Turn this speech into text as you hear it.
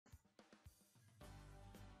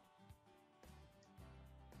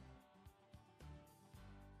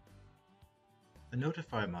The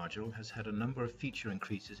Notifier module has had a number of feature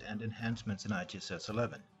increases and enhancements in IGSS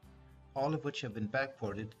 11, all of which have been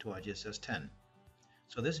backported to IGSS 10.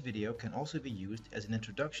 So this video can also be used as an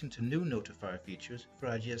introduction to new Notifier features for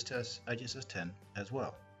IGSS 10 as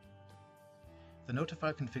well. The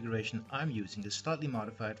Notifier configuration I'm using is slightly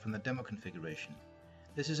modified from the demo configuration.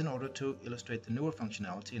 This is in order to illustrate the newer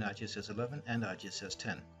functionality in IGSS 11 and IGSS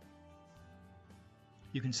 10.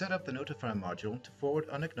 You can set up the Notifier module to forward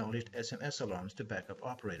unacknowledged SMS alarms to backup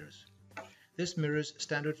operators. This mirrors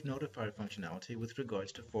standard Notifier functionality with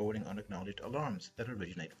regards to forwarding unacknowledged alarms that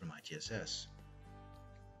originate from IGSS.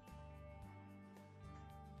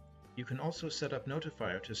 You can also set up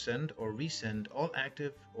Notifier to send or resend all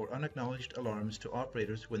active or unacknowledged alarms to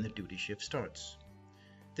operators when the duty shift starts.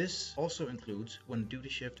 This also includes when duty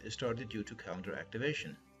shift is started due to calendar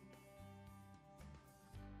activation.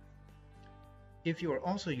 If you are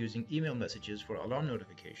also using email messages for alarm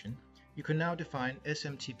notification, you can now define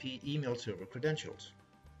SMTP email server credentials.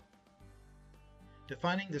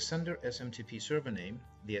 Defining the sender SMTP server name,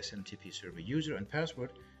 the SMTP server user and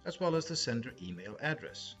password, as well as the sender email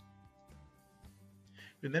address.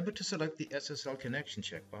 Remember to select the SSL connection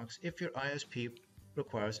checkbox if your ISP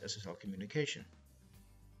requires SSL communication.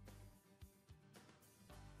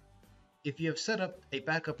 If you have set up a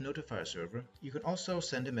backup notifier server, you can also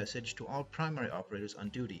send a message to all primary operators on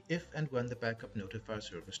duty if and when the backup notifier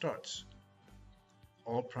server starts.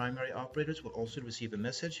 All primary operators will also receive a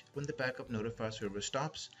message when the backup notifier server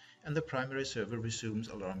stops and the primary server resumes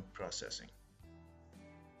alarm processing.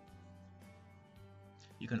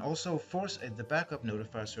 You can also force the backup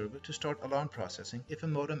notifier server to start alarm processing if a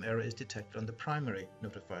modem error is detected on the primary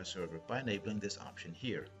notifier server by enabling this option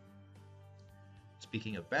here.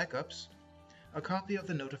 Speaking of backups, a copy of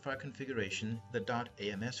the Notifier configuration, the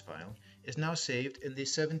 .ams file, is now saved in the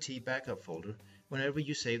 7T backup folder whenever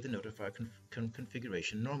you save the Notifier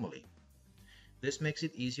configuration normally. This makes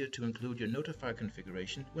it easier to include your Notifier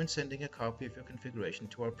configuration when sending a copy of your configuration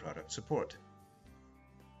to our product support.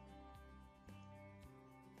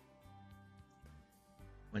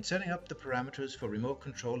 When setting up the parameters for remote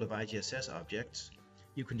control of IGSS objects,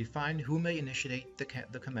 you can define who may initiate the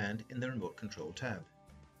command in the Remote Control tab.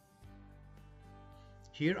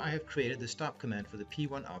 Here I have created the stop command for the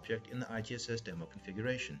P1 object in the IGSS demo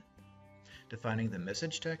configuration, defining the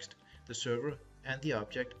message text, the server, and the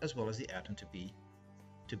object, as well as the atom to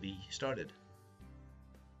be started.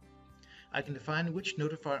 I can define which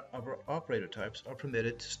Notifier operator types are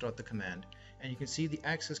permitted to start the command, and you can see the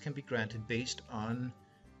access can be granted based on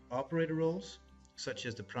operator roles, such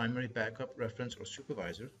as the primary, backup, reference, or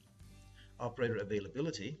supervisor, operator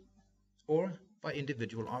availability, or by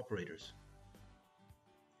individual operators.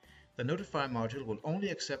 The Notifier module will only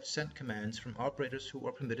accept sent commands from operators who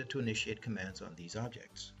are permitted to initiate commands on these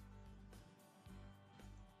objects.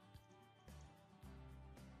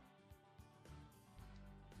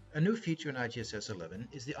 A new feature in IGSS 11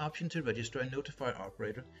 is the option to register a Notifier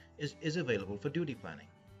operator is available for duty planning.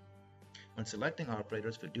 When selecting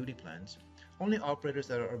operators for duty plans, only operators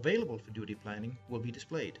that are available for duty planning will be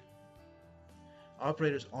displayed.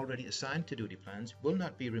 Operators already assigned to duty plans will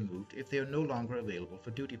not be removed if they are no longer available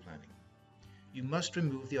for duty planning. You must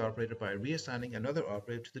remove the operator by reassigning another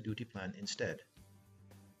operator to the duty plan instead.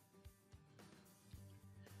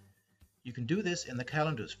 You can do this in the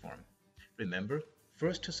Calendars form. Remember,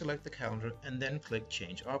 first to select the calendar and then click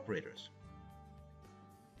Change Operators.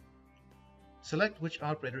 Select which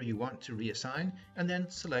operator you want to reassign and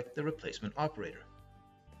then select the replacement operator.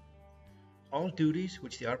 All duties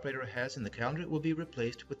which the operator has in the calendar will be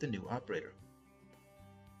replaced with the new operator.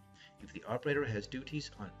 If the operator has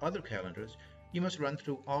duties on other calendars, you must run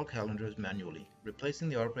through all calendars manually, replacing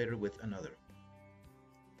the operator with another.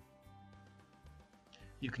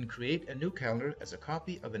 You can create a new calendar as a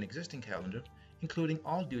copy of an existing calendar, including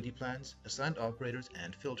all duty plans, assigned operators,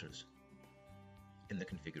 and filters. In the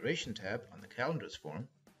Configuration tab on the Calendars form,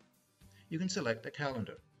 you can select a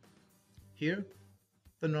calendar. Here,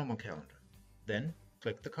 the normal calendar. Then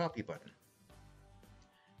click the Copy button.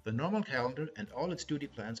 The normal calendar and all its duty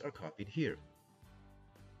plans are copied here.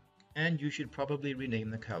 And you should probably rename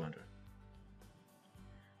the calendar.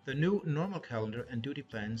 The new normal calendar and duty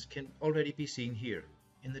plans can already be seen here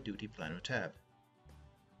in the Duty Planner tab.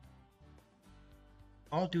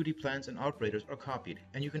 All duty plans and operators are copied,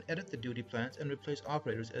 and you can edit the duty plans and replace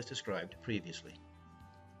operators as described previously.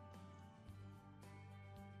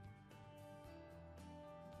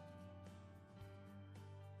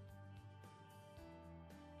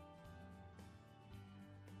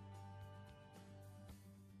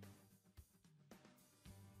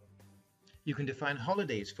 You can define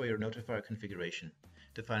holidays for your Notifier configuration.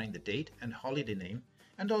 defining the date and holiday name,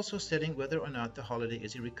 and also setting whether or not the holiday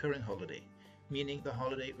is a recurring holiday, meaning the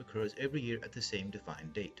holiday recurs every year at the same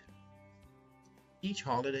defined date. Each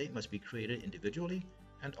holiday must be created individually,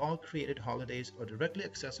 and all created holidays are directly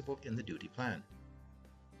accessible in the duty plan.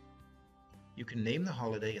 You can name the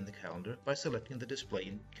holiday in the calendar by selecting the Display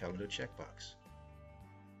in Calendar checkbox.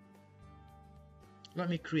 Let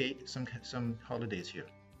me create some holidays here.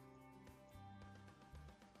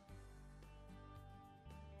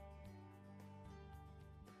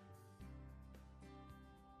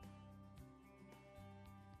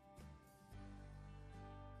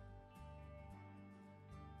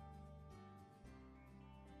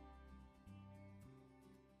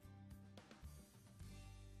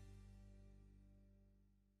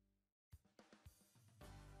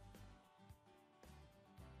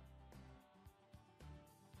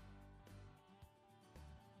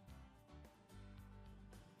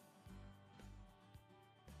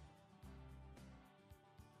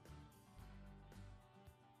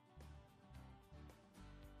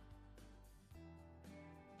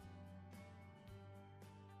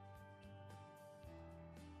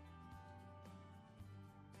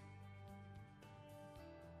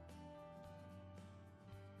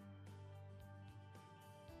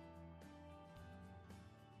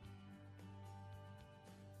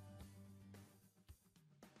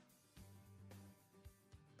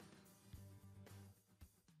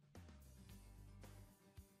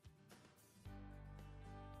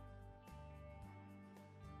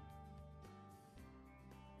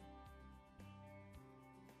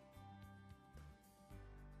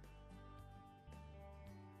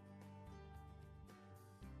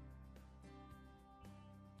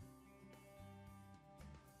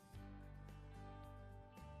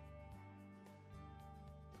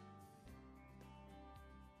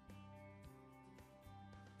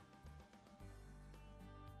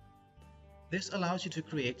 This allows you to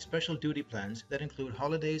create special duty plans that include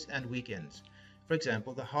holidays and weekends. For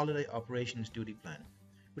example, the Holiday Operations Duty Plan,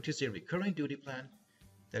 which is a recurring duty plan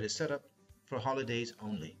that is set up for holidays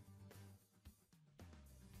only.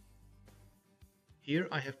 Here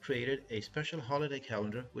I have created a special holiday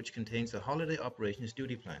calendar which contains the Holiday Operations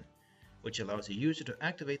Duty Plan, which allows a user to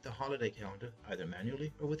activate the holiday calendar either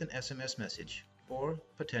manually or with an SMS message, or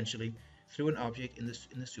potentially through an object in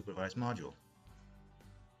the supervised module.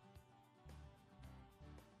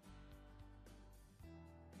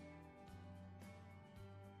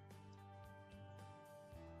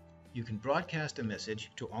 You can broadcast a message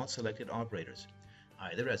to all selected operators,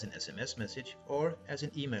 either as an SMS message or as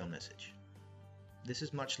an email message. This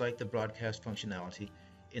is much like the broadcast functionality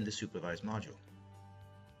in the supervised module.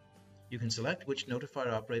 You can select which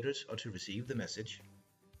notifier operators are to receive the message.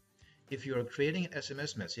 If you are creating an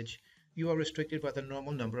SMS message, you are restricted by the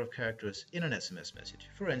normal number of characters in an SMS message,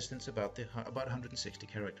 for instance about 160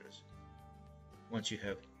 characters. Once you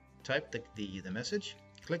have typed the message,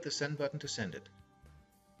 click the Send button to send it.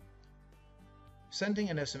 Sending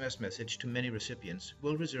an SMS message to many recipients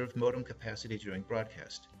will reserve modem capacity during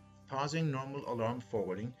broadcast, pausing normal alarm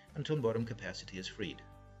forwarding until modem capacity is freed.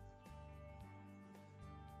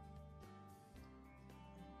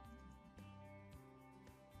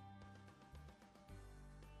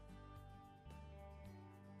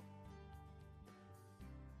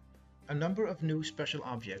 A number of new special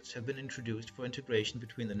objects have been introduced for integration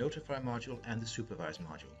between the Notifier module and the supervised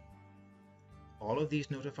module. All of these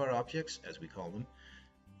notifier objects, as we call them,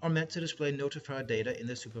 are meant to display notifier data in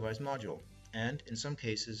the supervised module, and in some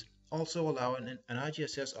cases also allow an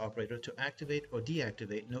IGSS operator to activate or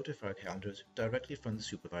deactivate notifier calendars directly from the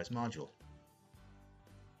supervised module.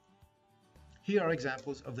 Here are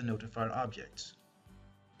examples of the notifier objects.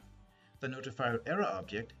 The Notifier Error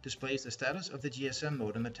object displays the status of the GSM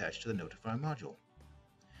modem attached to the notifier module.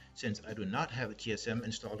 Since I do not have a GSM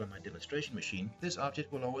installed on my demonstration machine, this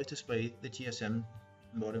object will always display the GSM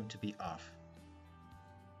modem to be off.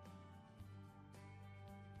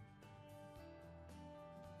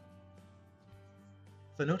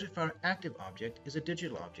 The Notifier Active object is a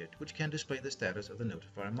digital object which can display the status of the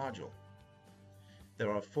notifier module.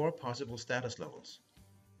 There are 4 possible status levels.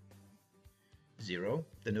 0.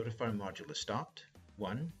 The notifier module is stopped.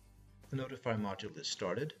 1. The notifier module is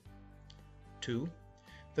started. 2.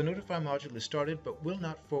 The notifier module is started but will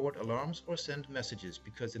not forward alarms or send messages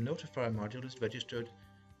because the notifier module is registered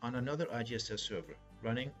on another IGSS server,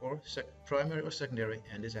 running or primary or secondary,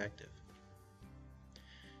 and is active.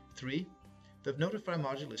 3. The notifier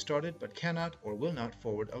module is started but cannot or will not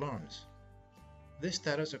forward alarms. This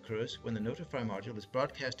status occurs when the notifier module is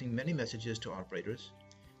broadcasting many messages to operators,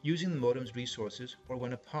 using the modem's resources, or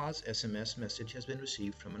when a pause SMS message has been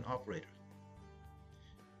received from an operator.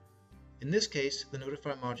 In this case, the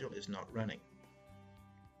Notifier module is not running.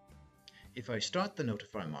 If I start the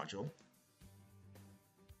Notifier module,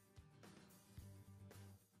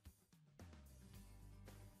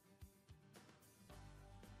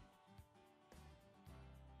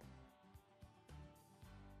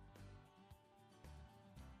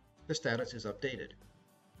 the status is updated.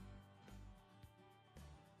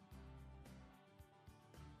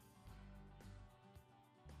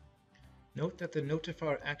 Note that the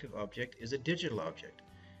Notifier active object is a digital object,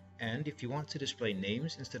 and if you want to display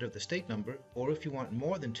names instead of the state number, or if you want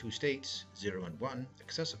more than two states, 0 and 1,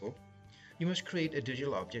 accessible, you must create a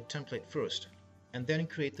digital object template first, and then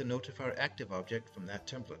create the Notifier active object from that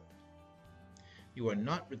template. You are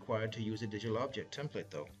not required to use a digital object template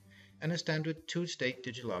though, and a standard two-state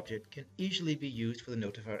digital object can easily be used for the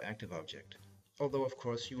Notifier active object, although of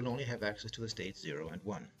course you will only have access to the states 0 and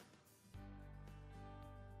 1.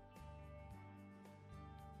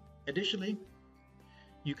 Additionally,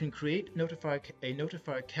 you can create a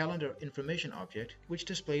Notifier calendar information object which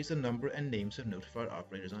displays the number and names of Notifier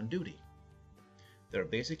operators on duty. There are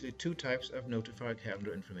basically two types of Notifier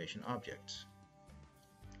calendar information objects.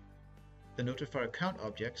 The Notifier count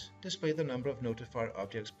objects display the number of Notifier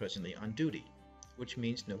objects presently on duty, which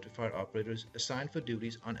means Notifier operators assigned for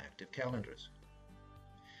duties on active calendars.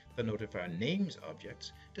 The Notifier names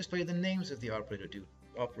objects display the names of the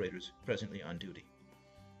operators presently on duty.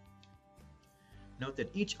 Note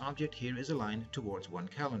that each object here is aligned towards one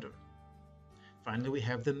calendar. Finally, we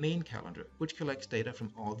have the main calendar, which collects data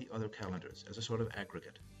from all the other calendars as a sort of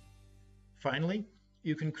aggregate. Finally,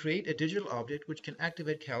 you can create a digital object which can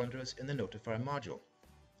activate calendars in the Notifier module.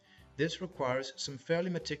 This requires some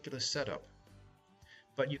fairly meticulous setup,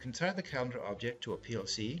 but you can tie the calendar object to a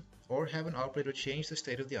PLC or have an operator change the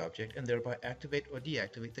state of the object and thereby activate or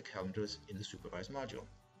deactivate the calendars in the supervised module.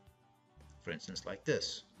 For instance, like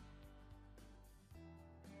this.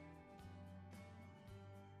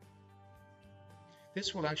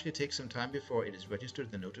 This will actually take some time before it is registered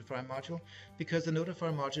in the Notifier module, because the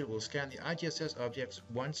Notifier module will scan the IGSS objects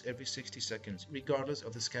once every 60 seconds, regardless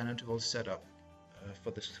of the scan interval set up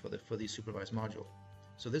for the supervised module.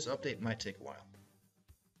 So this update might take a while.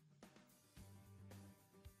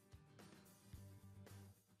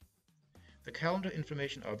 The calendar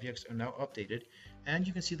information objects are now updated, and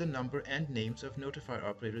you can see the number and names of Notifier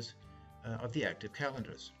operators of the active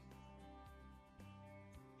calendars.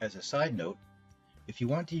 As a side note, if you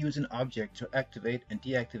want to use an object to activate and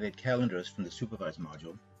deactivate calendars from the supervised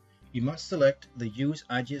module, you must select the Use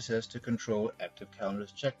IGSS to Control Active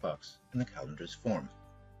Calendars checkbox in the Calendars form.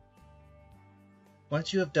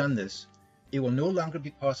 Once you have done this, it will no longer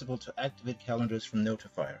be possible to activate calendars from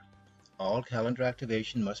Notifier. All calendar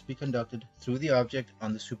activation must be conducted through the object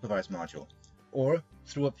on the supervised module, or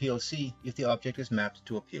through a PLC if the object is mapped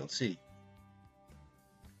to a PLC.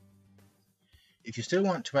 If you still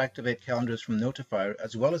want to activate calendars from Notifier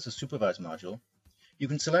as well as the supervised module, you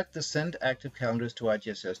can select the Send Active Calendars to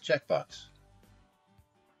IGSS checkbox.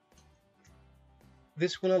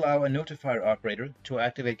 This will allow a Notifier operator to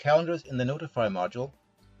activate calendars in the Notifier module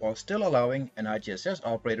while still allowing an IGSS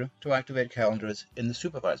operator to activate calendars in the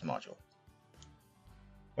supervised module.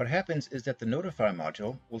 What happens is that the Notifier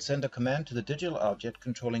module will send a command to the digital object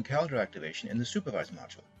controlling calendar activation in the supervised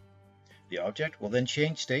module. The object will then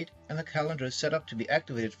change state, and the calendars set up to be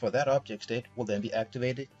activated for that object state will then be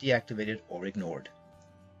activated, deactivated, or ignored.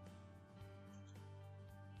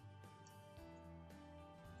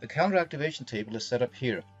 The calendar activation table is set up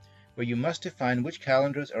here, where you must define which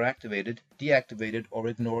calendars are activated, deactivated, or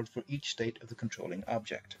ignored for each state of the controlling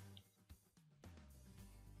object.